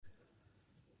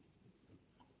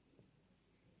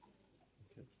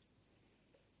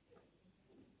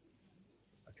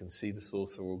can see the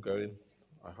saucer all going.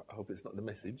 I hope it's not the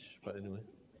message, but anyway.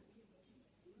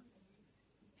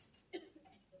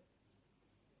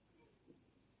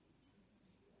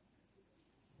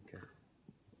 Okay.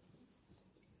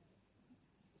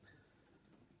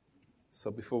 So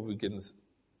before we begin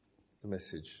the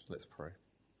message, let's pray.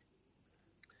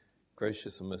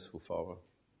 Gracious and merciful Father,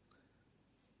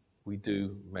 we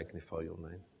do magnify your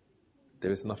name. There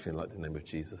is nothing like the name of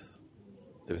Jesus.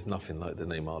 There is nothing like the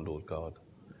name our Lord God.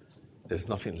 There's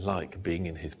nothing like being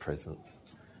in his presence.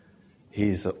 He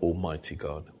is an almighty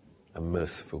God, a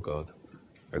merciful God,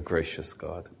 a gracious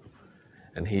God.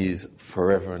 And he is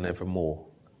forever and evermore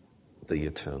the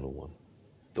eternal one.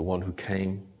 The one who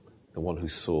came, the one who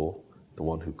saw, the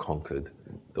one who conquered,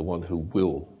 the one who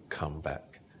will come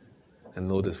back.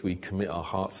 And Lord, as we commit our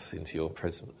hearts into your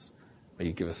presence, may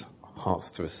you give us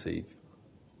hearts to receive,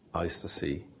 eyes to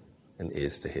see, and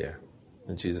ears to hear.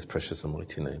 In Jesus' precious and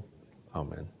mighty name,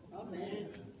 amen. Amen.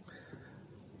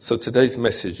 So today's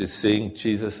message is seeing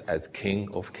Jesus as King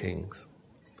of Kings.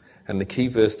 And the key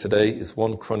verse today is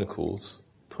 1 Chronicles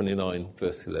 29,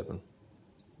 verse 11.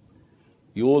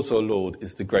 Yours, O Lord,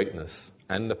 is the greatness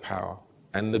and the power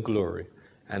and the glory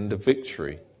and the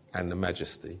victory and the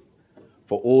majesty.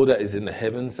 For all that is in the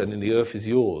heavens and in the earth is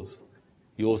yours.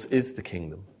 Yours is the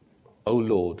kingdom, O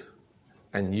Lord,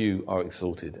 and you are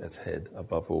exalted as head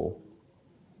above all.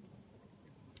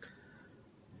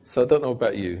 So I don't know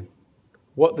about you.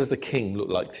 What does a king look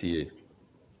like to you?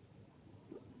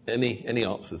 Any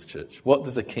answers, church? What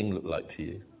does a king look like to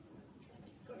you?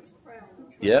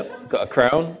 Yeah, got a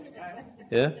crown.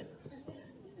 Yeah.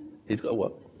 He's got a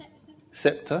what?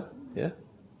 Scepter. Yeah.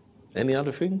 Any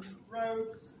other things?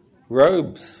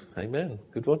 Robes. Amen.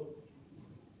 Good one.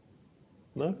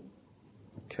 No?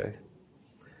 Okay.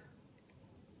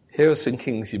 Here are some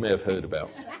kings you may have heard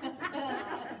about.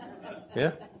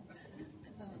 Yeah?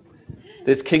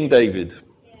 There's King David.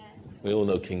 We all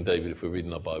know King David if we're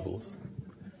reading our Bibles.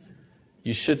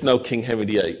 You should know King Henry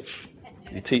VIII.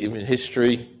 You teach him in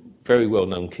history, very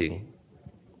well-known king.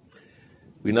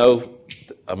 We know,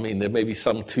 there may be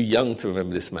some too young to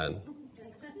remember this man,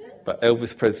 but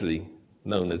Elvis Presley,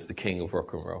 known as the king of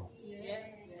rock and roll.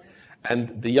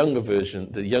 And the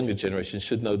younger generation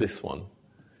should know this one.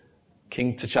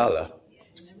 King T'Challa,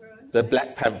 the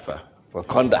Black Panther,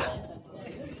 Wakanda.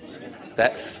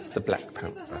 That's the Black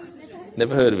Panther.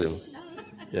 Never heard of him?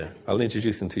 Yeah, I'll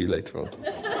introduce him to you later on.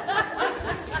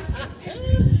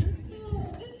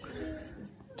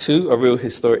 Two are real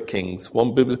historic kings,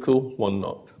 one biblical, one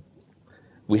not.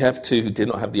 We have two who did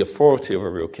not have the authority of a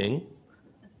real king,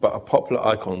 but are popular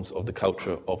icons of the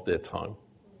culture of their time.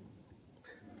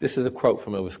 This is a quote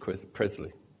from Elvis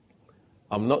Presley.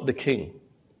 I'm not the king.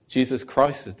 Jesus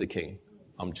Christ is the king.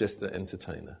 I'm just an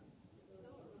entertainer.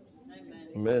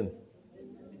 Amen.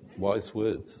 Wise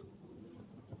words.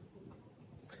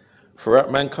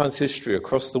 Throughout mankind's history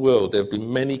across the world, there have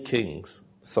been many kings,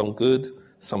 some good,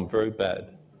 some very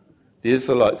bad. The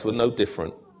Israelites were no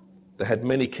different. They had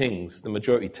many kings, the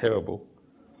majority terrible,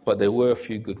 but there were a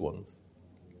few good ones.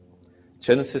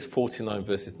 Genesis 49,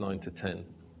 verses 9 to 10.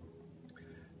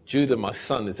 Judah, my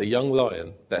son, is a young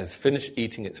lion that has finished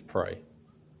eating its prey.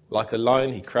 Like a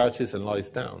lion, he crouches and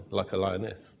lies down, like a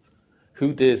lioness.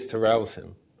 Who dares to rouse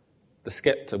him? The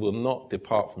scepter will not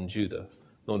depart from Judah,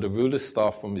 nor the ruler's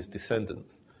staff from his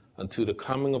descendants, until the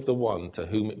coming of the one to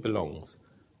whom it belongs,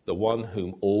 the one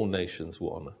whom all nations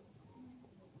will honor.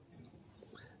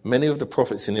 Many of the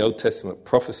prophets in the Old Testament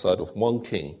prophesied of one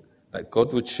king that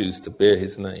God would choose to bear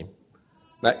his name.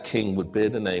 That king would bear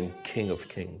the name King of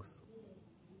Kings.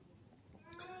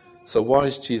 So why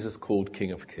is Jesus called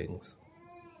King of Kings?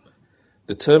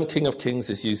 The term King of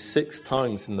Kings is used 6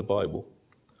 times in the Bible.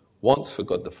 Once for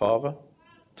God the Father,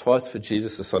 twice for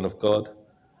Jesus the Son of God,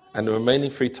 and the remaining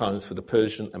 3 times for the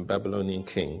Persian and Babylonian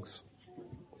kings.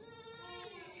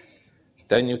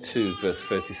 Daniel 2, verse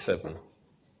 37.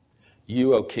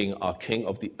 You, O King, are king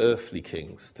of the earthly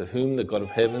kings, to whom the God of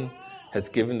heaven has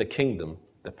given the kingdom,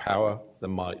 the power, the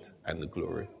might, and the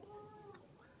glory.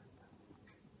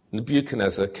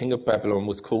 Nebuchadnezzar, king of Babylon,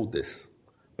 was called this,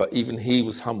 but even he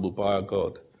was humbled by our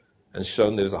God and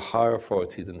shown there is a higher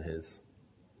authority than his.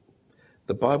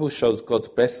 The Bible shows God's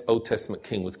best Old Testament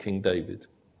king was King David,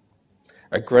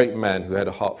 a great man who had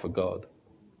a heart for God.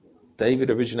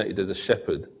 David originated as a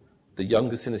shepherd, the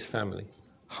youngest in his family,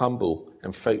 humble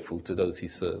and faithful to those he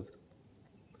served.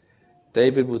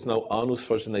 David was no Arnold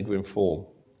Schwarzenegger in form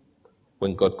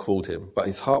when God called him, but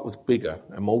his heart was bigger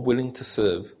and more willing to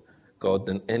serve God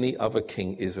than any other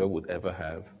king Israel would ever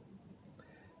have.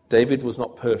 David was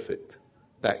not perfect.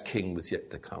 That king was yet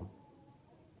to come.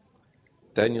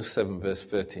 Daniel 7, verse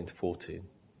 13 to 14.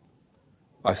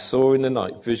 I saw in the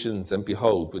night visions, and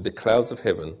behold, with the clouds of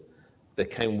heaven, there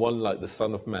came one like the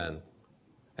Son of Man.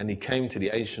 And he came to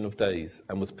the Ancient of Days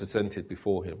and was presented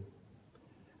before him.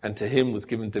 And to him was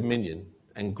given dominion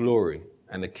and glory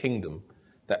and a kingdom,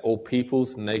 that all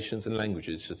peoples, nations, and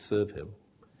languages should serve him.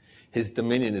 His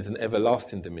dominion is an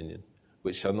everlasting dominion,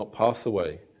 which shall not pass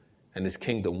away, and his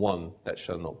kingdom one that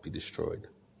shall not be destroyed.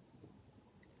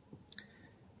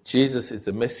 Jesus is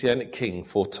the Messianic King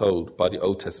foretold by the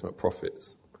Old Testament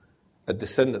prophets, a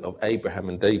descendant of Abraham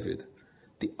and David,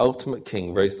 the ultimate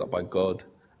King raised up by God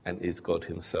and is God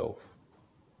himself.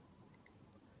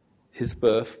 His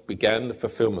birth began the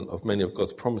fulfillment of many of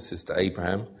God's promises to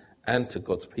Abraham and to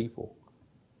God's people.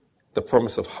 The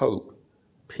promise of hope,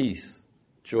 peace,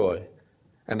 joy,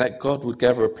 and that God would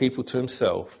gather a people to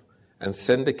himself and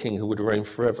send a king who would reign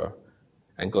forever,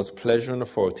 and God's pleasure and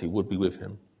authority would be with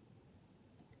him.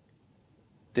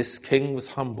 This king was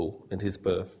humble in his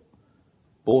birth,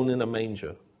 born in a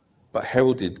manger, but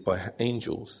heralded by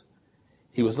angels.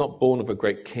 He was not born of a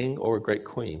great king or a great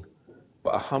queen,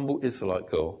 but a humble Israelite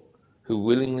girl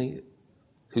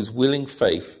whose willing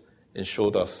faith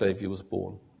ensured our Saviour was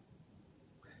born.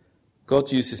 God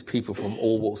uses people from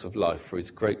all walks of life for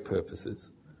his great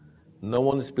purposes. No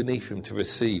one is beneath him to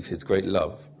receive his great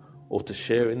love or to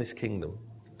share in his kingdom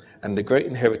and the great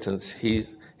inheritance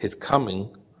his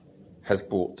coming has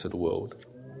brought to the world.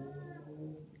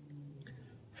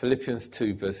 Philippians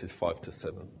 2 verses 5 to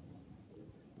 7.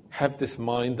 Have this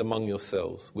mind among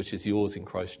yourselves, which is yours in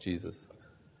Christ Jesus,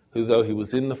 who though he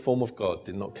was in the form of God,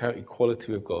 did not count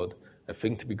equality with God a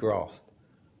thing to be grasped,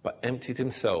 but emptied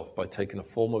himself by taking the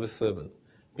form of a servant,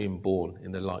 being born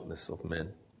in the likeness of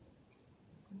men.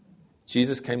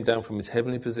 Jesus came down from his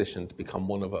heavenly position to become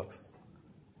one of us.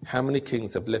 How many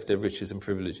kings have left their riches and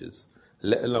privileges,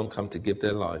 let alone come to give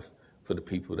their life for the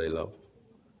people they love?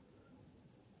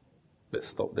 Let's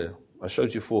stop there. I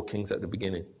showed you 4 kings at the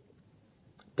beginning.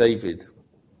 David,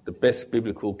 the best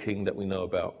biblical king that we know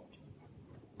about,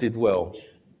 did well,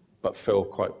 but fell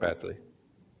quite badly.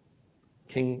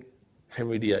 King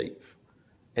Henry VIII.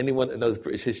 Anyone that knows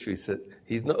British history said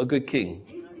he's not a good king.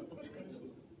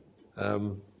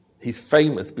 He's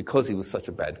famous because he was such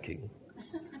a bad king.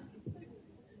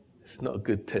 It's not a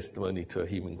good testimony to a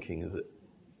human king, is it?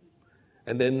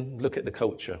 And then look at the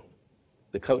culture.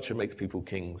 The culture makes people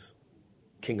kings.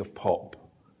 King of pop,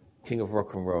 king of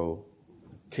rock and roll,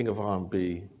 king of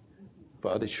R&B.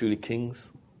 But are they truly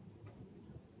kings?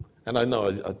 And I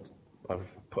know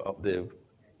I've put up there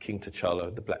King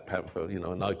T'Challa, the Black Panther,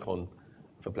 an icon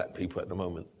for black people at the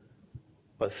moment.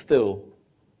 But still,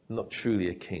 not truly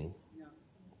a king.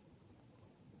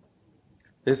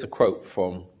 There's a quote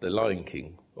from The Lion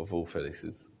King, of all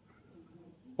places.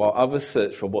 While others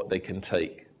search for what they can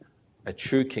take, a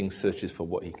true king searches for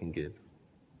what he can give.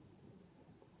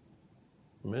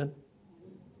 Amen?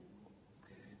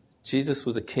 Jesus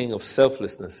was a king of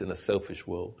selflessness in a selfish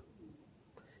world.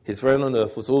 His reign on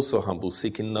earth was also humble,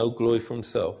 seeking no glory for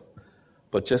himself,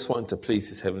 but just wanting to please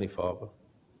his heavenly Father.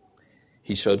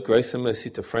 He showed grace and mercy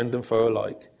to friend and foe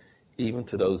alike, even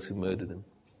to those who murdered him.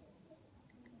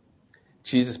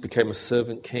 Jesus became a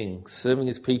servant king, serving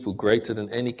his people greater than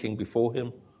any king before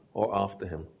him or after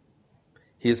him.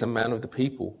 He is a man of the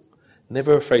people,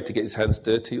 never afraid to get his hands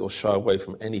dirty or shy away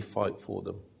from any fight for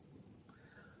them.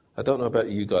 I don't know about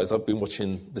you guys, I've been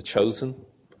watching The Chosen.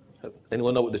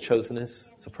 Anyone know what The Chosen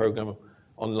is? It's a program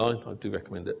online. I do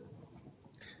recommend it.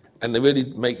 And they really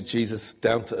make Jesus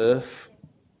down to earth.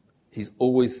 He's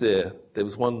always there. There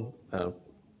was one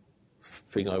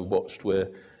thing I watched where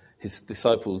his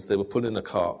disciples, they were pulling a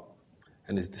cart,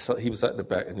 and he was at the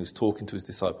back and he was talking to his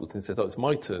disciples and he said, "Oh, it's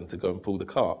my turn to go and pull the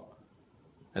cart."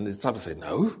 And the disciples said,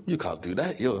 "No, you can't do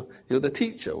that. You're the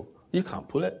teacher. You can't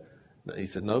pull it." And he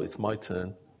said, "No, it's my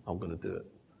turn. I'm going to do it."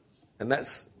 And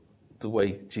that's the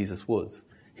way Jesus was.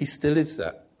 He still is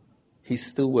that. He's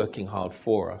still working hard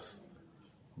for us,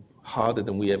 harder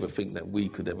than we ever think that we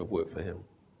could ever work for him.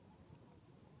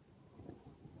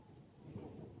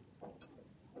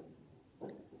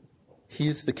 He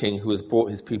is the king who has brought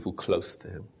his people close to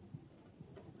him.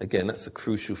 Again, that's a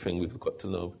crucial thing we've got to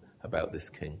know about this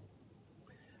king.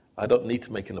 I don't need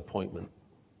to make an appointment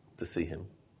to see him.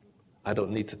 I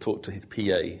don't need to talk to his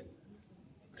PA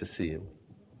to see him.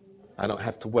 I don't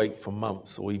have to wait for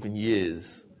months or even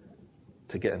years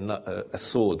to get a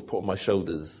sword put on my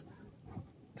shoulders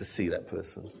to see that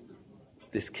person.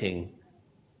 This king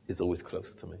is always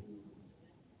close to me.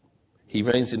 He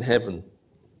reigns in heaven,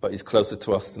 but he's closer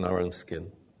to us than our own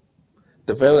skin.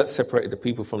 The veil that separated the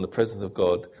people from the presence of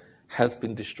God has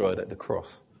been destroyed at the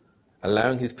cross,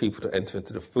 allowing his people to enter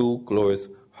into the full, glorious,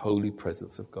 holy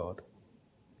presence of God.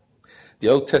 The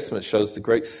Old Testament shows the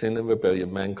great sin and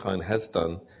rebellion mankind has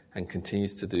done and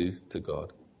continues to do to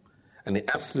God, and the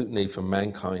absolute need for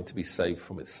mankind to be saved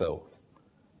from itself.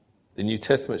 The New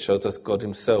Testament shows us God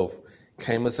himself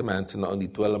came as a man to not only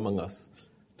dwell among us,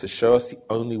 to show us the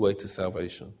only way to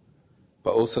salvation,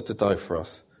 but also to die for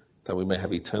us, that we may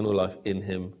have eternal life in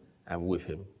him and with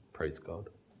him. Praise God.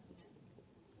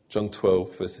 John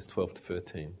 12, verses 12 to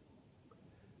 13.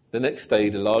 The next day,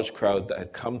 the large crowd that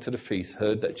had come to the feast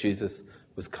heard that Jesus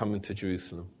was coming to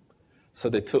Jerusalem. So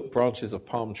they took branches of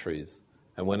palm trees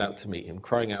and went out to meet him,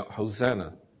 crying out,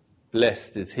 "Hosanna!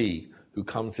 Blessed is he who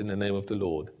comes in the name of the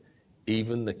Lord,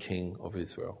 even the King of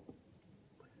Israel."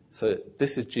 So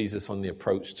this is Jesus on the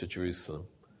approach to Jerusalem.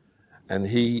 And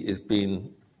he's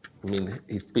been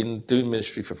doing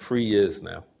ministry for 3 years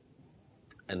now.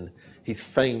 And he's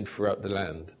famed throughout the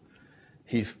land.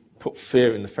 He's put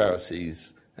fear in the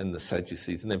Pharisees and the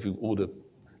Sadducees and all the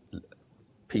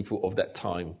people of that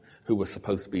time who were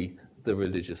supposed to be the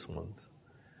religious ones.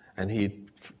 And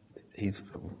he's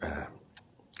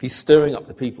stirring up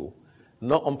the people,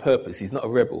 not on purpose. He's not a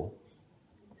rebel.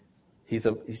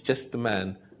 He's just the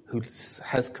man who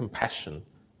has compassion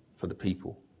for the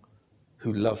people,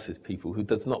 who loves his people, who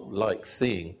does not like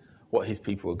seeing what his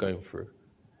people are going through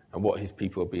and what his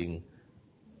people are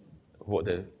what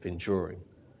they're enduring.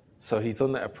 So he's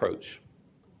on that approach.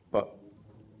 But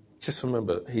just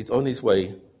remember, he's on his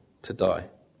way to die.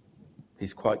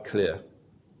 He's quite clear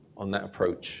on that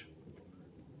approach.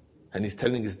 And he's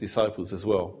telling his disciples as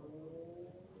well,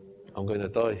 I'm going to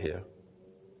die here.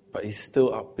 But he's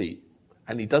still upbeat.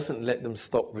 And he doesn't let them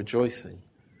stop rejoicing.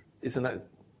 Isn't that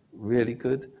really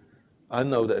good? I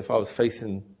know that if I was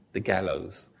facing the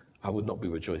gallows, I would not be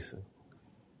rejoicing.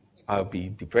 I would be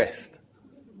depressed.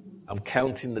 I'm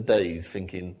counting the days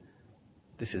thinking,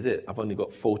 this is it. I've only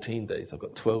got 14 days. I've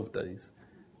got 12 days.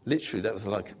 Literally, that was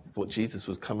like what Jesus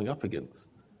was coming up against.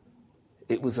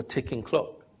 It was a ticking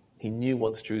clock. He knew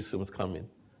once Jerusalem was coming,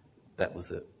 that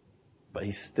was it. But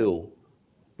he's still,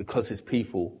 because his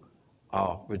people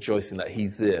are rejoicing that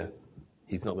he's there,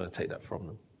 he's not going to take that from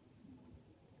them.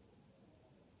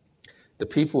 The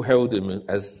people herald him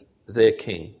as their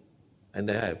king, and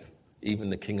they have, even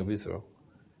the King of Israel,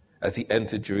 as he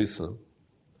entered Jerusalem.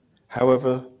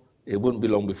 However, it wouldn't be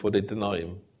long before they deny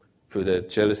him through their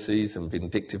jealousies and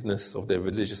vindictiveness of their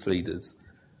religious leaders,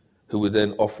 who would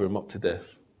then offer him up to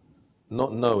death,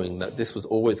 not knowing that this was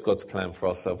always God's plan for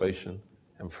our salvation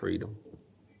and freedom.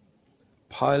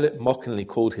 Pilate mockingly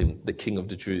called him the King of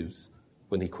the Jews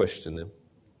when he questioned him.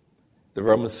 The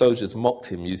Roman soldiers mocked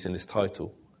him using this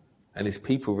title, and his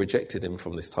people rejected him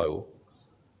from this title.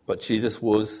 But Jesus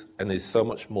was and is so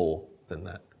much more than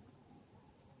that.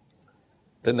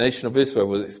 The nation of Israel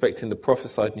was expecting the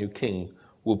prophesied new king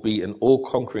would be an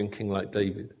all-conquering king like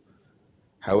David.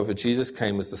 However, Jesus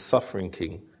came as the suffering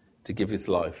king to give his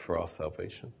life for our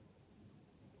salvation.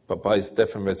 But by his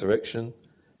death and resurrection,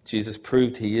 Jesus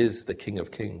proved he is the King of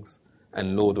Kings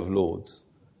and Lord of Lords.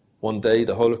 One day,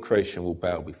 the whole of creation will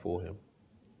bow before him.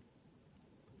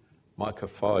 Micah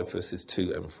 5, verses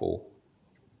 2 and 4.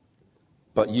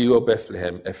 But you, O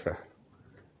Bethlehem Ephrathah,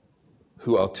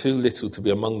 who are too little to be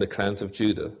among the clans of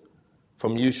Judah,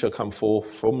 from you shall come forth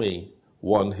for me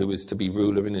one who is to be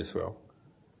ruler in Israel,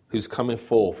 whose coming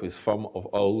forth is from of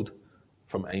old,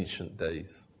 from ancient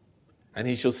days. And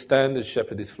he shall stand and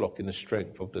shepherd his flock in the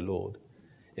strength of the Lord,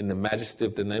 in the majesty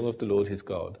of the name of the Lord his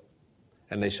God.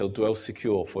 And they shall dwell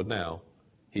secure, for now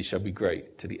he shall be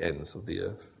great to the ends of the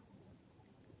earth.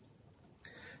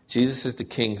 Jesus is the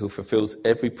King who fulfills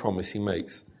every promise he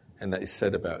makes and that is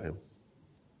said about him.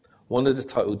 One of the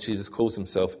titles Jesus calls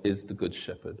himself is the Good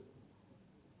Shepherd,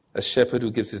 a shepherd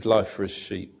who gives his life for his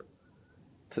sheep.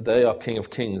 Today, our King of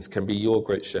Kings can be your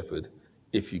great shepherd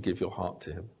if you give your heart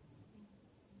to him.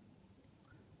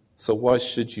 So why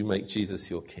should you make Jesus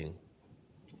your King?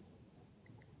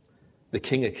 The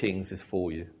King of Kings is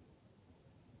for you.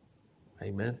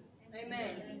 Amen?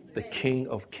 Amen. The King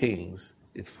of Kings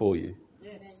is for you.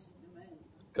 Yes.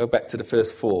 Go back to the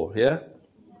first four, yeah?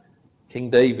 King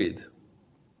David.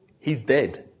 He's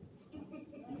dead.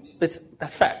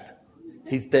 That's fact.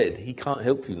 He's dead. He can't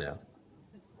help you now.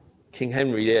 King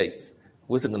Henry VIII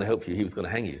wasn't going to help you. He was going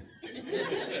to hang you.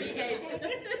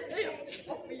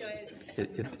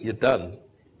 You're done.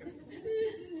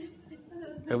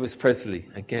 Elvis Presley,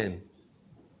 again.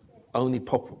 Only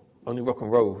rock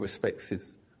and roll respects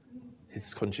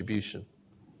his contribution.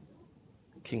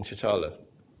 King T'Challa,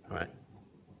 all right?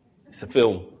 It's a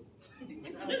film.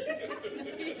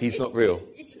 He's not real.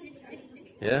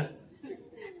 Yeah?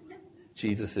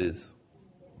 Jesus is.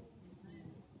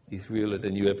 He's realer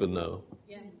than you ever know.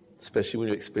 Yeah. Especially when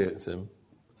you experience him.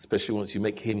 especially once you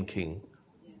make him king.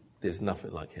 There's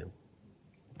nothing like him.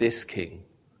 This king,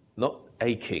 not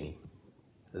a king,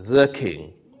 the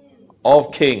king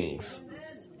of kings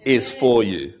is for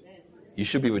you. You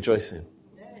should be rejoicing.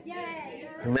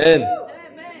 Amen.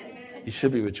 You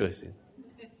should be rejoicing.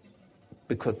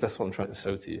 Because that's what I'm trying to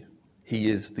show to you. He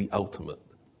is the ultimate.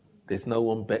 There's no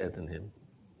one better than him.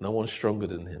 No one stronger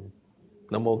than him.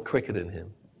 No more quicker than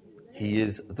him. He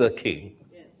is the King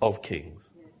of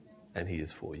kings. And he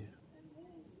is for you.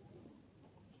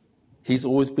 He's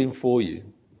always been for you,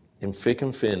 in thick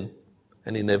and thin,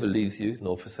 and he never leaves you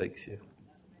nor forsakes you.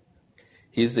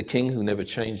 He is the King who never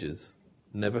changes,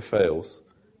 never fails,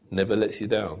 never lets you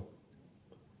down.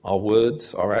 Our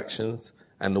words, our actions,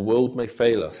 and the world may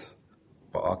fail us,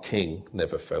 but our King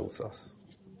never fails us.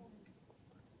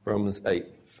 Romans 8,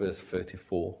 verse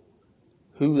 34.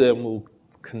 Who then will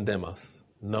condemn us?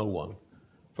 No one.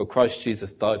 For Christ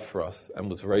Jesus died for us and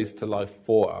was raised to life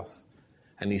for us,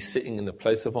 and he's sitting in the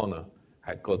place of honor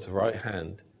at God's right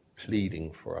hand,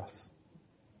 pleading for us.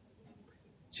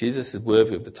 Jesus is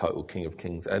worthy of the title King of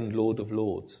Kings and Lord of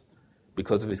Lords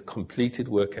because of his completed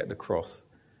work at the cross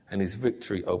and his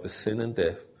victory over sin and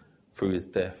death through his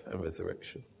death and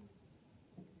resurrection.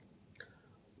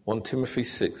 1 Timothy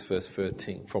 6, verse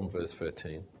 13, from verse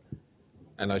 13.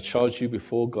 And I charge you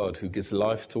before God, who gives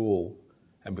life to all,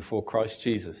 and before Christ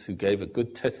Jesus, who gave a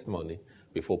good testimony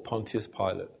before Pontius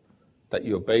Pilate, that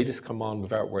you obey this command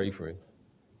without wavering.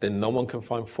 Then no one can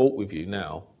find fault with you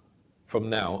now,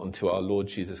 from now until our Lord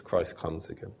Jesus Christ comes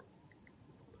again.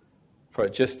 For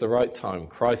at just the right time,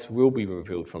 Christ will be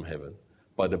revealed from heaven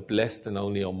by the blessed and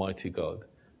only Almighty God,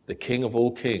 the King of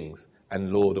all kings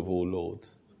and Lord of all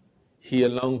lords. He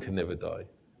alone can never die,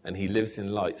 and he lives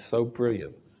in light so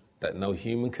brilliant that no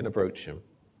human can approach him.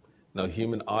 No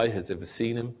human eye has ever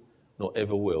seen him, nor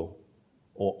ever will.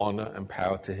 All honor and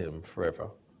power to him forever.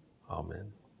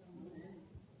 Amen.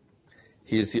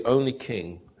 He is the only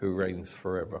king who reigns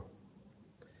forever.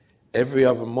 Every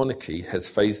other monarchy has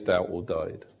phased out or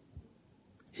died.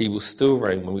 He will still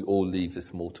reign when we all leave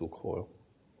this mortal coil.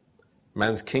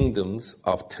 Man's kingdoms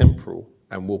are temporal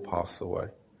and will pass away.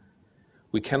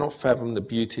 We cannot fathom the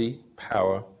beauty,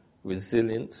 power,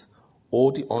 resilience,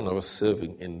 or the honor of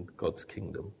serving in God's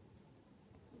kingdom.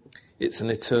 It's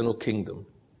an eternal kingdom.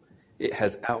 It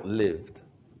has outlived,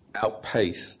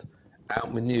 outpaced,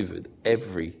 outmaneuvered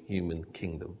every human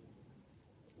kingdom.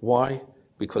 Why?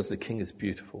 Because the king is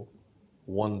beautiful,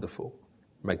 wonderful,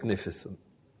 magnificent,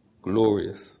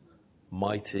 glorious,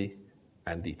 mighty,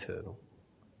 and eternal.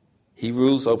 He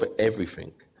rules over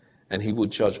everything, and he will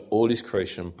judge all his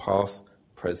creation, past,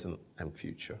 present, and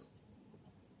future.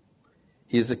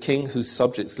 He is a king whose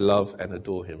subjects love and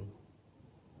adore him.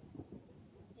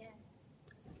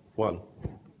 One.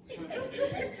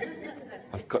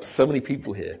 I've got so many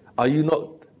people here. Are you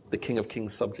not the King of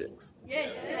Kings' subjects?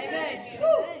 Yes.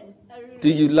 Do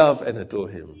you love and adore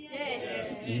him?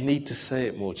 Yes. You need to say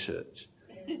it more, church.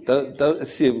 Don't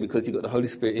assume because you've got the Holy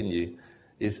Spirit in you,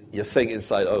 you're saying it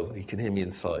inside, oh, he can hear me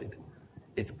inside.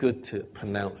 It's good to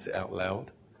pronounce it out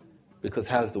loud, because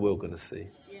how's the world going to see?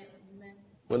 Yeah. Amen.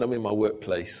 When I'm in my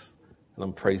workplace and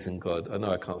I'm praising God, I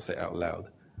know I can't say it out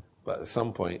loud, but at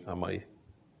some point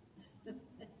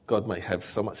God may have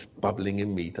so much bubbling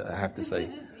in me that I have to say,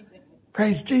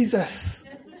 praise Jesus,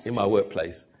 in my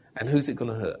workplace. And who's it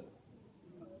going to hurt?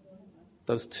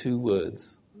 Those two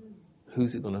words.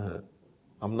 Who's it going to hurt?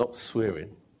 I'm not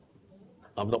swearing.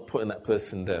 I'm not putting that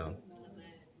person down.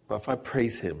 But if I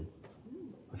praise him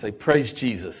and say, praise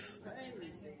Jesus,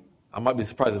 I might be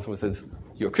surprised if someone says,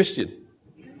 you're a Christian.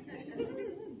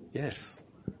 Yes.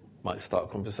 Might start a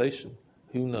conversation.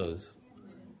 Who knows?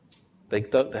 They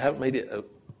haven't made it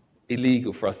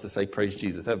illegal for us to say praise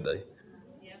Jesus, have they?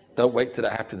 Yeah. Don't wait till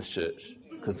that happens, church.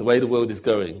 Because the way the world is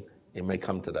going, it may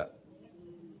come to that,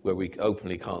 where we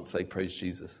openly can't say praise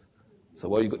Jesus. So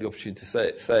while you've got the opportunity to say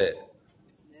it.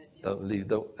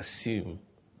 Don't assume.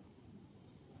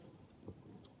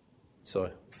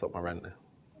 Sorry, stop my rant now.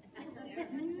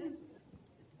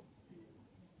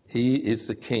 He is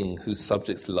the king whose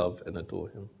subjects love and adore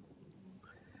him.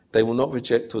 They will not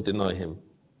reject or deny him,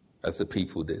 as the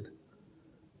people did,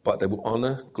 but they will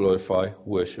honor, glorify,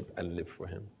 worship, and live for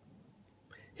him.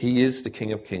 He is the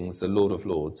King of Kings, the Lord of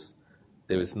Lords.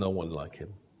 There is no one like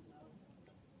him.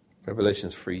 Revelation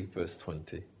 3, verse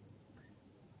 20.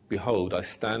 Behold, I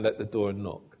stand at the door and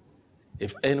knock.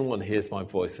 If anyone hears my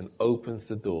voice and opens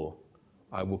the door,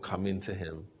 I will come into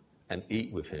him and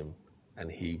eat with him and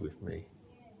he with me.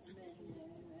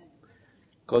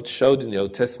 God showed in the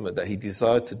Old Testament that he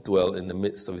desired to dwell in the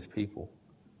midst of his people.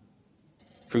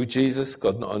 Through Jesus,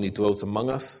 God not only dwells among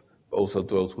us, but also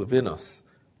dwells within us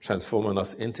transforming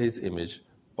us into his image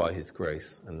by his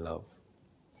grace and love.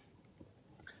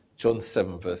 John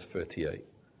 7, verse 38.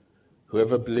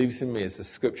 Whoever believes in me, as the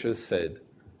scripture has said,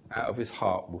 out of his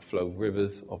heart will flow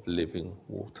rivers of living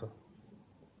water.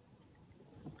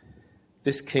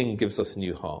 This king gives us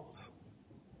new hearts.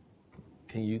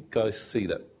 Can you guys see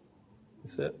that?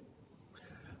 Is it?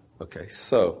 Okay,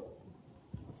 so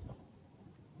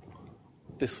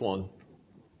this one,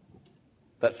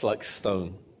 that's like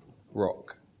stone,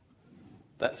 rock.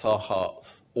 That's our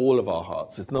hearts, all of our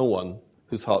hearts. There's no one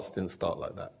whose hearts didn't start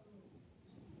like that.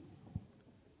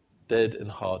 Dead and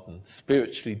hardened,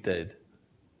 spiritually dead.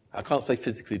 I can't say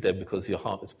physically dead because your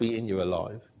heart is beating, you're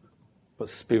alive, but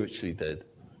spiritually dead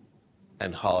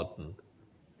and hardened.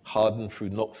 Hardened through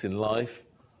knocks in life,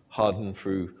 hardened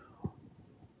through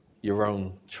your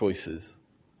own choices.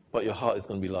 But your heart is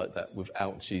going to be like that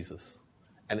without Jesus.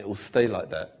 And it will stay like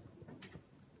that.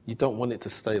 You don't want it to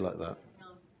stay like that. No.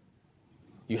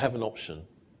 You have an option.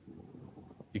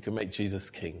 You can make Jesus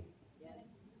king. Yeah.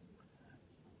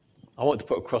 I want to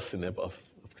put a cross in there, but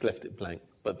I've left it blank.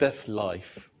 But that's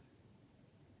life.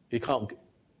 You can't,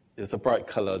 it's a bright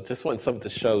colour. Just want something to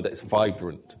show that it's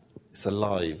vibrant. It's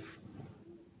alive.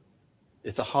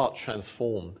 It's a heart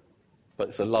transformed, but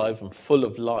it's alive and full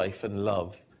of life and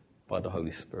love by the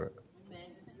Holy Spirit. Amen.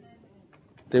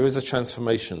 There is a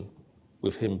transformation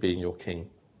with him being your king.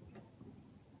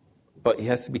 But he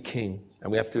has to be king,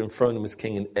 and we have to enthrone him as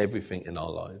king in everything in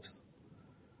our lives.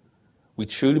 We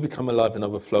truly become alive and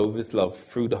overflow with his love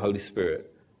through the Holy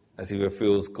Spirit as he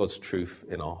reveals God's truth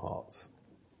in our hearts.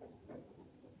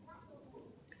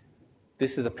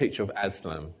 This is a picture of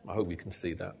Aslan. I hope you can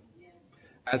see that.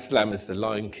 Aslan is the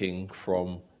Lion King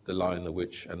from The Lion, the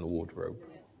Witch, and the Wardrobe.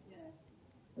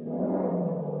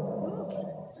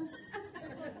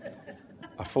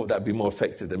 I thought that'd be more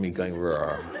effective than me going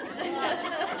roar.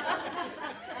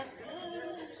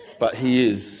 But he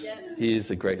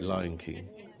is a great Lion King,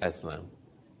 Aslan.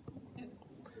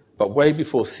 But way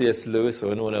before C.S. Lewis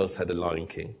or anyone else had a Lion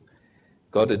King,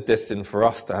 God had destined for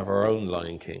us to have our own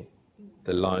Lion King,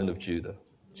 the Lion of Judah,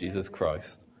 Jesus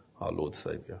Christ, our Lord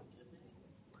Saviour.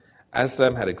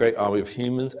 Aslan had a great army of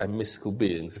humans and mystical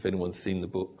beings, if anyone's seen the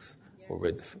books or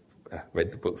read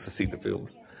the books or seen the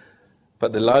films.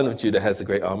 But the Lion of Judah has a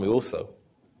great army also,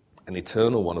 an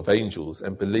eternal one of angels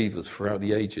and believers throughout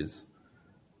the ages.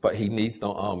 But he needs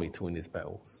no army to win his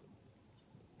battles.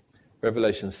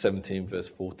 Revelation 17, verse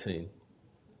 14.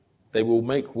 They will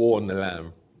make war on the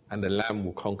Lamb, and the Lamb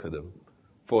will conquer them.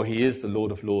 For he is the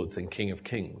Lord of lords and King of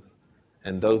kings,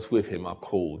 and those with him are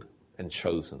called and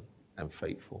chosen and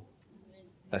faithful.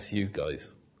 That's you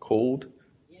guys. Called,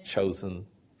 chosen,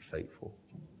 faithful.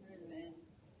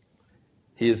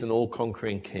 He is an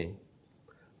all-conquering king,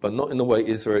 but not in the way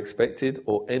Israel expected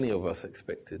or any of us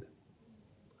expected.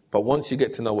 But once you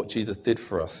get to know what Jesus did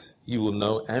for us, you will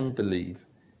know and believe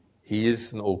he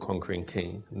is an all-conquering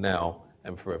king now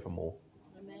and forevermore.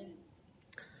 Amen.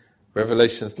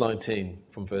 Revelations 19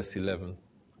 from verse 11.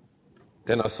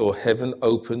 Then I saw heaven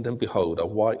opened, and behold, a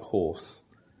white horse.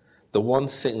 The one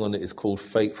sitting on it is called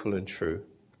Faithful and True,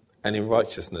 and in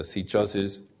righteousness he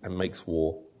judges and makes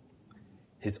war.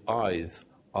 His eyes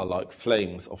are like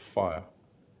flames of fire,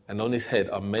 and on his head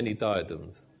are many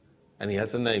diadems, and he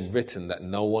has a name written that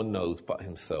no one knows but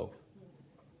himself.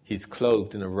 He's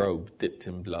clothed in a robe dipped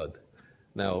in blood.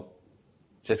 Now,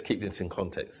 just keep this in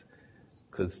context,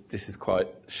 because this is quite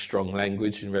strong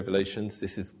language in Revelations.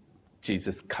 This is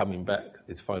Jesus coming back,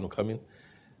 his final coming.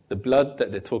 The blood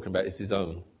that they're talking about is his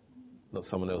own, not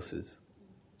someone else's.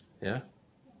 Yeah?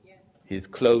 He's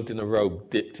clothed in a robe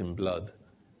dipped in blood.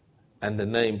 And the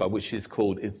name by which he is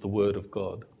called is the Word of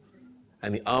God.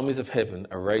 And the armies of heaven,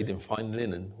 arrayed in fine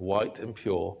linen, white and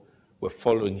pure, were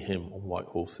following him on white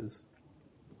horses.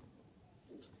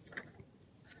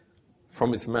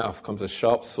 From his mouth comes a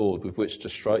sharp sword with which to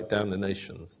strike down the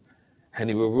nations,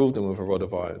 and he will rule them with a rod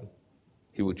of iron.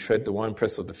 He will tread the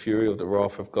winepress of the fury of the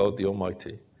wrath of God the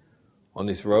Almighty. On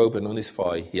his robe and on his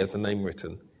thigh he has a name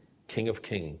written, King of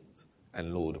Kings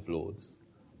and Lord of Lords.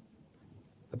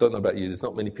 I don't know about you, there's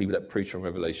not many people that preach on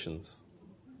Revelations.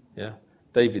 Yeah?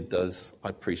 David does.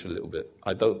 I preach a little bit.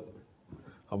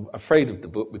 I'm afraid of the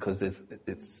book because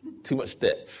there's too much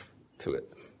depth to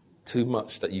it. Too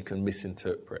much that you can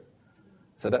misinterpret.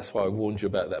 So that's why I warned you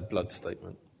about that blood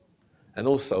statement. And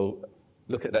also,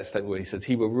 look at that statement where he says,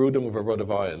 he will rule them with a rod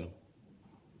of iron.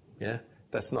 Yeah?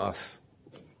 That's not us.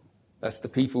 That's the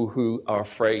people who are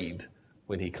afraid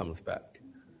when he comes back.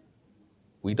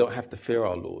 We don't have to fear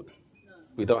our Lord.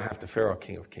 We don't have to fear our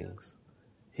King of Kings.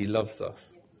 He loves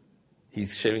us.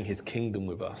 He's sharing his kingdom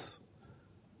with us.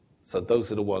 So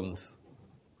those are the ones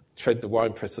tread the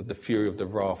winepress of the fury of the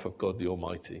wrath of God the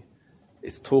Almighty.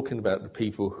 It's talking about the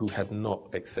people who had not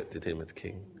accepted him as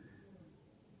king.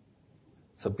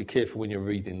 So be careful when you're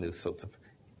reading those sorts of,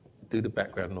 do the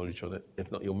background knowledge on it.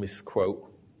 If not, you'll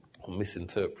misquote or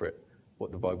misinterpret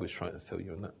what the Bible is trying to tell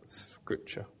you in that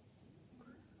scripture.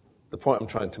 The point I'm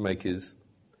trying to make is,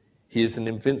 he is an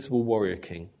invincible warrior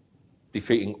king,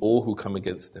 defeating all who come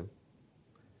against him.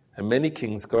 And many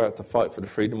kings go out to fight for the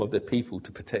freedom of their people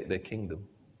to protect their kingdom.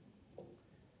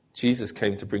 Jesus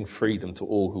came to bring freedom to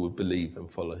all who would believe and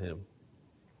follow him.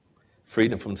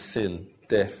 Freedom from sin,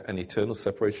 death, and eternal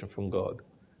separation from God.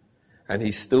 And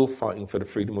he's still fighting for the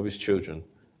freedom of his children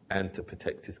and to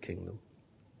protect his kingdom.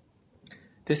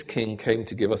 This king came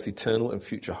to give us eternal and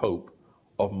future hope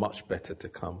of much better to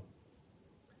come.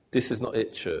 This is not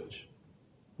it, church.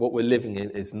 What we're living in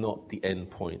is not the end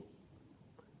point.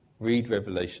 Read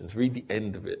Revelations, read the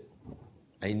end of it.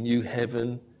 A new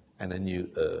heaven and a new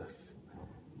earth.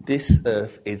 This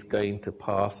earth is going to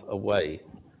pass away.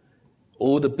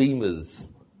 All the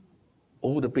beamers,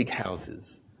 all the big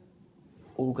houses,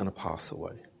 all going to pass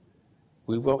away.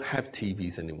 We won't have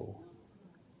TVs anymore.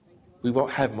 We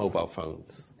won't have mobile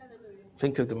phones.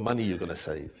 Think of the money you're going to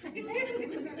save.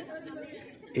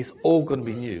 It's all going to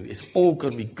be new. It's all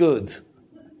going to be good.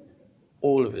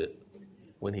 All of it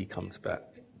when he comes back.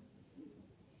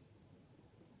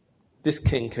 This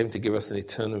king came to give us an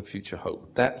eternal future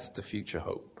hope. That's the future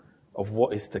hope of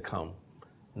what is to come.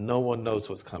 No one knows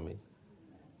what's coming.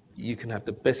 You can have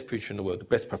the best preacher in the world, the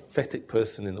best prophetic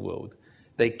person in the world.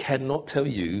 They cannot tell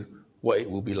you what it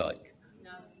will be like.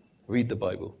 No. Read the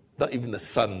Bible. Not even the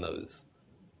sun knows.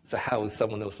 So how is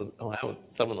someone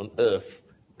on earth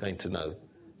going to know?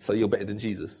 So you're better than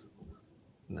Jesus?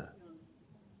 No.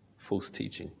 False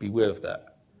teaching. Beware of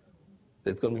that.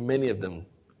 There's going to be many of them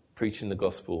preaching the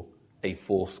gospel, a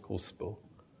false gospel.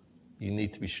 You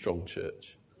need to be strong,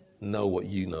 church. Know what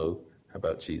you know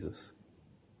about Jesus.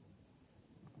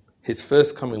 His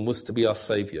first coming was to be our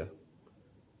Saviour.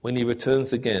 When he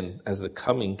returns again as the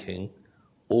coming king,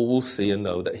 all will see and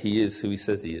know that he is who he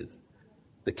says he is.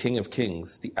 The King of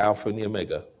Kings, the Alpha and the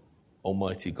Omega,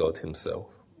 Almighty God himself.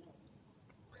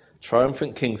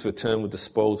 Triumphant kings return with the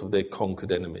spoils of their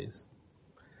conquered enemies.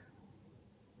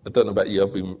 I don't know about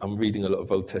you, I'm reading a lot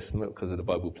of Old Testament because of the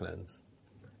Bible plans.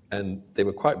 And they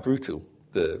were quite brutal,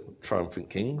 the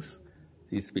triumphant kings.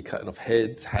 They used to be cutting off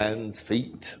heads, hands,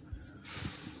 feet.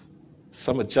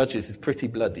 Some of Judges is pretty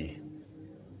bloody.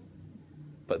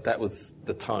 But that was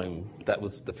the time, that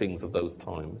was the things of those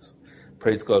times.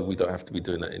 Praise God, we don't have to be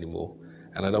doing that anymore.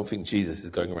 And I don't think Jesus is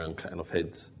going around cutting off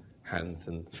heads, hands,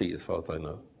 and feet as far as I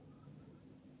know.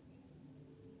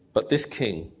 But this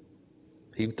king,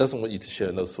 he doesn't want you to share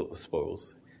in those sort of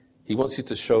spoils. He wants you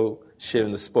to share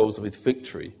in the spoils of his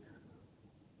victory,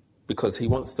 because he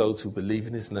wants those who believe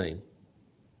in his name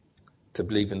to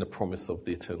believe in the promise of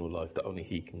the eternal life that only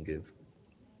he can give.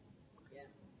 Yeah.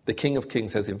 The King of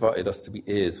Kings has invited us to be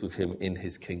heirs with him in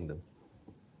his kingdom.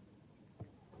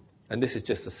 And this is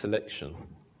just a selection.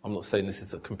 I'm not saying this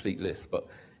is a complete list, but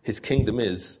his kingdom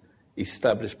is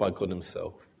established by God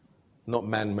himself, not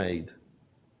man-made,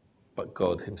 but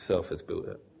God himself has built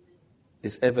it.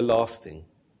 It's everlasting.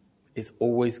 It's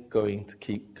always going to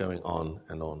keep going on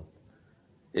and on.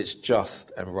 It's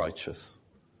just and righteous.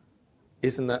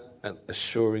 Isn't that an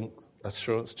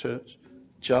assurance, church?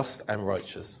 Just and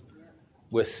righteous.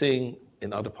 We're seeing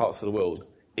in other parts of the world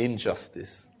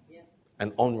injustice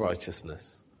and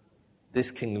unrighteousness. This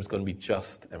kingdom is going to be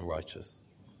just and righteous.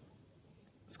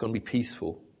 It's going to be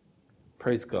peaceful.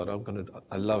 Praise God.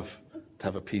 I love to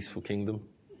have a peaceful kingdom.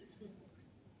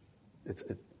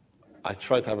 I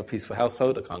try to have a peaceful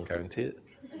household. I can't guarantee it.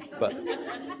 But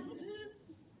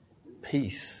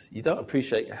peace. You don't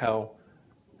appreciate how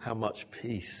much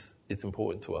peace is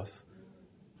important to us.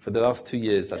 For the last 2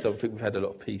 years, I don't think we've had a lot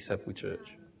of peace, have we,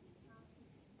 church?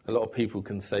 A lot of people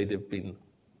can say they've been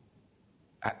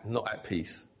not at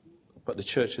peace. But the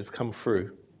church has come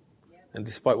through. And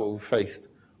despite what we've faced,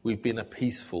 we've been a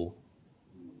peaceful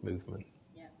movement.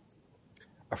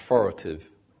 Authoritative.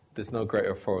 There's no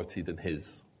greater authority than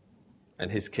his. And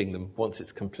his kingdom, once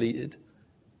it's completed,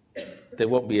 there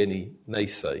won't be any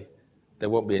naysay. There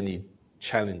won't be any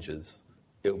challenges.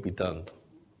 It will be done.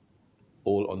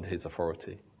 All under his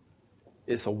authority.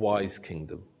 It's a wise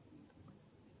kingdom.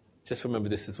 Just remember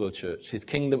this as well, church. His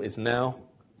kingdom is now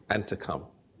and to come.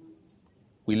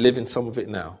 We live in some of it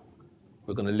now.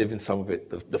 We're going to live in some of it,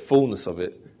 the fullness of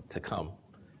it, to come.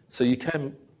 So you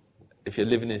can, if you're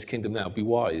living in his kingdom now, be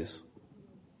wise.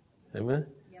 Amen?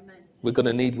 We're going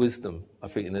to need wisdom, I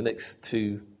think, in the next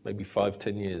 2, maybe 5,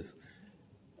 10 years.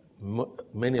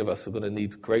 many of us are going to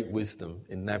need great wisdom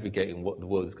in navigating what the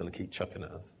world is going to keep chucking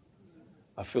at us.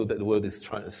 I feel that the world is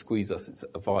trying to squeeze us. It's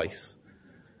a vice.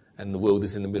 And the world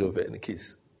is in the middle of it, and it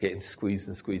keeps getting squeezed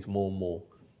and squeezed more and more.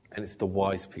 And it's the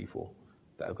wise people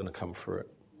that are going to come through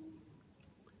it.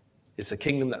 It's a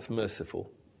kingdom that's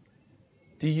merciful.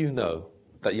 Do you know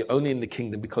that you're only in the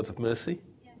kingdom because of mercy?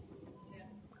 Yes. Yeah.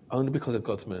 Only because of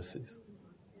God's mercies.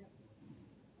 Yeah.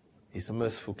 It's a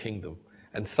merciful kingdom.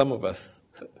 And some of us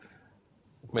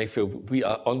may feel we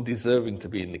are undeserving to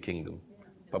be in the kingdom. Yeah.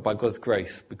 But by God's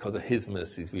grace, because of his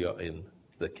mercies, we are in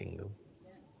the kingdom.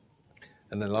 Yeah.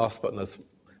 And then last but not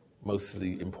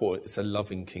mostly important, it's a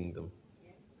loving kingdom.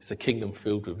 Yeah. It's a kingdom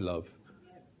filled with love.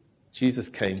 Yeah. Jesus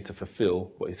came to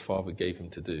fulfill what his Father gave him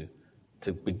to do,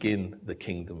 to begin the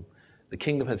kingdom. The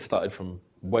kingdom had started from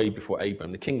way before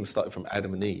Abraham. The kingdom started from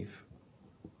Adam and Eve.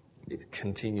 It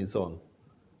continues on.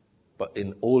 But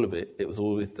in all of it, it was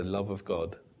always the love of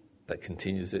God that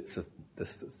continues it,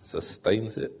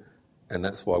 sustains it, and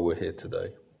that's why we're here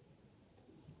today.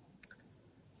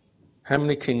 How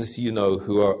many kings do you know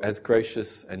who are as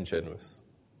gracious and generous?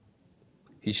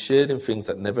 He shared in things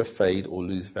that never fade or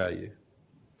lose value.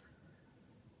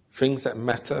 Things that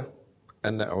matter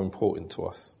and that are important to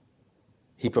us.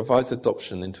 He provides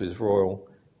adoption into his royal,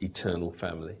 eternal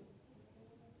family.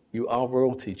 You are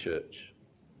royalty, church.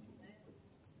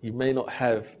 You may not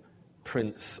have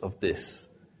prince of this,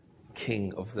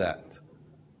 king of that,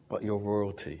 but you're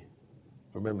royalty.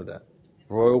 Remember that.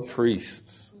 Royal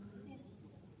priests.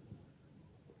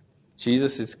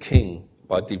 Jesus is king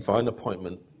by divine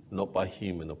appointment, not by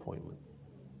human appointment.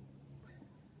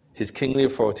 His kingly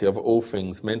authority over all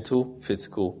things, mental,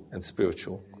 physical, and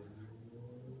spiritual.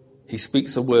 He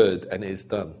speaks a word and it is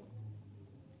done.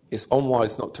 It's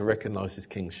unwise not to recognize his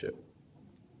kingship.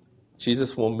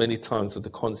 Jesus warned many times of the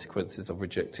consequences of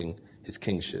rejecting his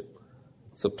kingship.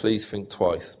 So please think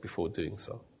twice before doing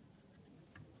so.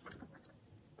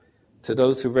 To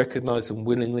those who recognize and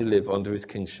willingly live under his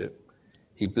kingship,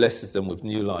 he blesses them with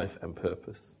new life and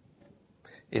purpose.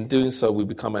 In doing so, we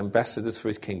become ambassadors for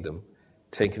his kingdom,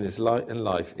 taking his light and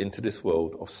life into this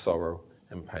world of sorrow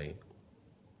and pain.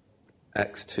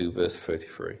 Acts 2, verse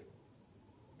 33.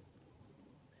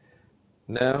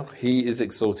 Now he is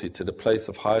exalted to the place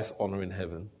of highest honor in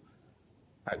heaven,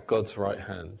 at God's right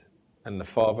hand, and the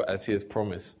Father, as he has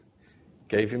promised,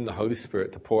 gave him the Holy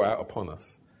Spirit to pour out upon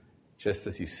us, just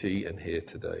as you see and hear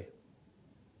today.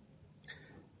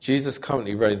 Jesus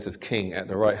currently reigns as King at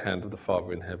the right hand of the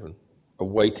Father in heaven,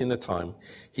 awaiting the time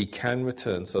he can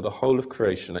return so the whole of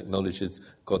creation acknowledges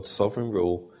God's sovereign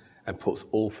rule and puts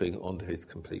all things under his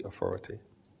complete authority.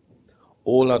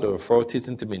 All other authorities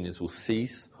and dominions will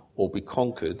cease or be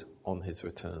conquered on his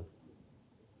return.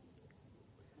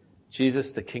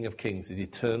 Jesus, the King of Kings, is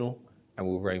eternal and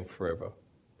will reign forever.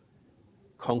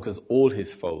 Conquers all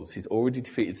his foes. He's already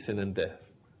defeated sin and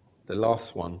death. The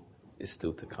last one is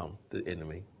still to come, the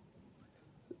enemy.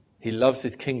 He loves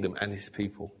his kingdom and his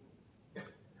people.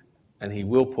 And he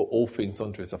will put all things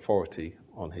under his authority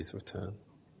on his return.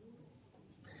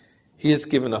 He has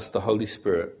given us the Holy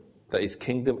Spirit that his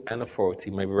kingdom and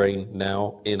authority may reign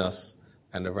now in us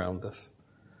and around us.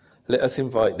 Let us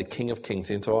invite the King of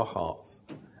Kings into our hearts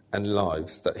and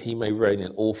lives that he may reign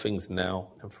in all things now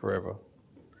and forever.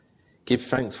 Give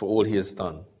thanks for all he has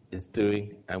done, is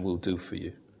doing, and will do for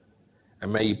you.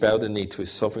 And may you bow the knee to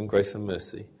his sovereign grace and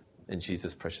mercy. In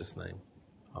Jesus' precious name.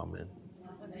 Amen.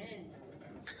 Amen.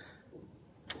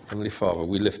 Heavenly Father,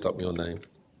 we lift up your name.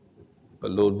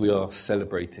 But Lord, we are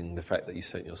celebrating the fact that you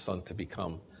sent your Son to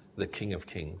become the King of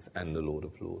Kings and the Lord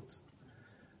of Lords.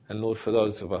 And Lord, for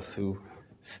those of us who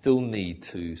still need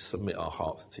to submit our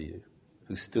hearts to you,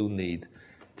 who still need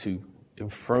to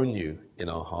enthrone you in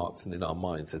our hearts and in our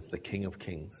minds as the King of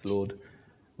Kings, Lord,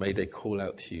 may they call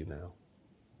out to you now.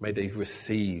 May they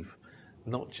receive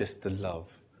not just the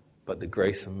love, but the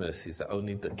grace and mercies that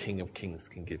only the King of Kings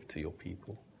can give to your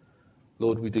people.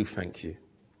 Lord, we do thank you.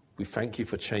 We thank you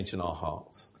for changing our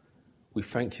hearts. We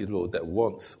thank you, Lord, that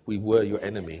once we were your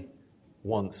enemy,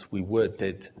 once we were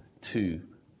dead to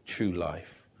true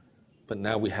life, but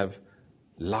now we have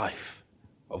life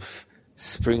of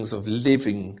springs of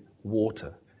living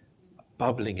water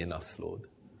bubbling in us, Lord.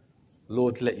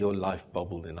 Lord, let your life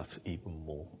bubble in us even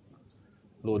more.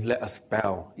 Lord, let us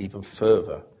bow even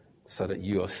further so that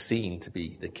you are seen to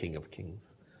be the King of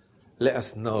Kings. Let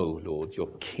us know, Lord, your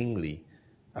kingly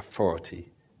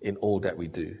authority in all that we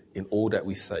do, in all that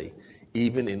we say,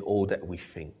 even in all that we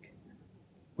think.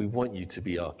 We want you to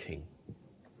be our King.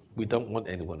 We don't want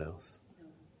anyone else.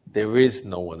 There is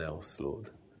no one else, Lord.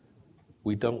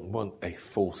 We don't want a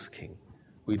false king.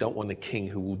 We don't want a king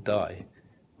who will die.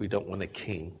 We don't want a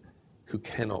king who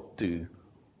cannot do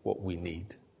what we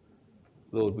need.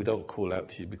 Lord, we don't call out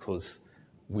to you because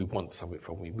we want something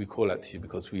from you. We call out to you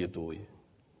because we adore you.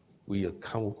 We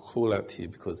call out to you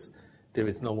because there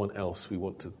is no one else we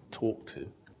want to talk to.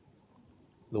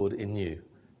 Lord, in you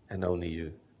and only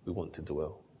you, we want to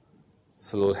dwell.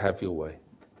 So, Lord, have your way.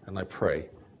 And I pray,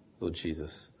 Lord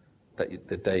Jesus, that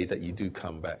the day that you do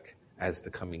come back as the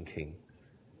coming King,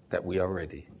 that we are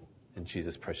ready. In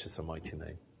Jesus' precious and mighty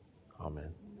name.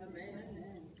 Amen. Amen.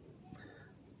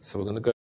 So we're going to go.